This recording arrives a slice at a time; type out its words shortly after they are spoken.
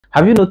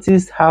Have you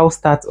noticed how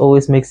stats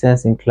always make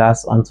sense in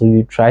class until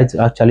you try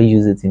to actually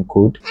use it in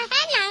code?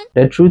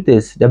 The truth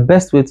is, the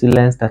best way to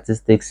learn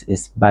statistics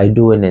is by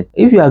doing it.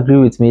 If you agree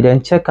with me,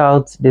 then check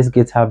out this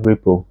GitHub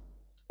repo.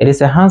 It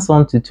is a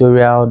hands-on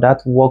tutorial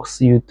that walks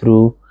you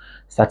through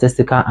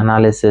statistical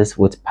analysis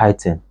with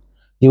Python.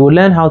 You will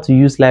learn how to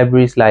use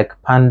libraries like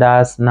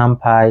pandas,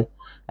 numpy,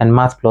 and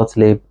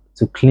matplotlib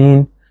to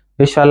clean,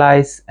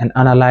 visualize, and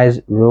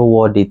analyze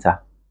real-world data.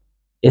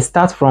 It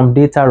starts from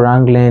data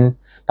wrangling,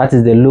 that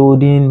is the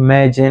loading,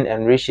 merging,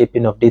 and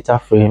reshaping of data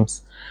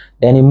frames.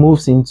 Then it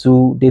moves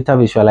into data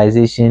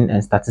visualization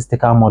and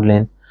statistical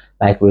modeling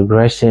like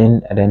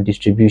regression and then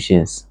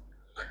distributions.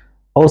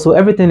 Also,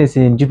 everything is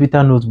in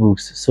Jupyter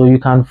notebooks, so you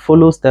can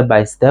follow step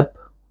by step,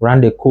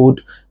 run the code,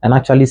 and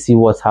actually see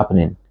what's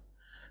happening.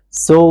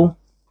 So,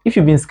 if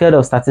you've been scared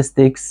of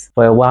statistics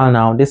for a while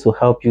now, this will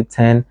help you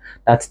turn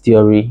that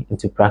theory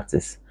into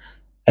practice.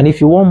 And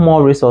if you want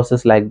more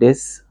resources like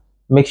this,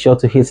 make sure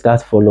to hit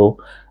that follow,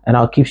 and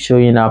I'll keep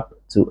showing up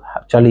to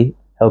actually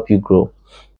help you grow.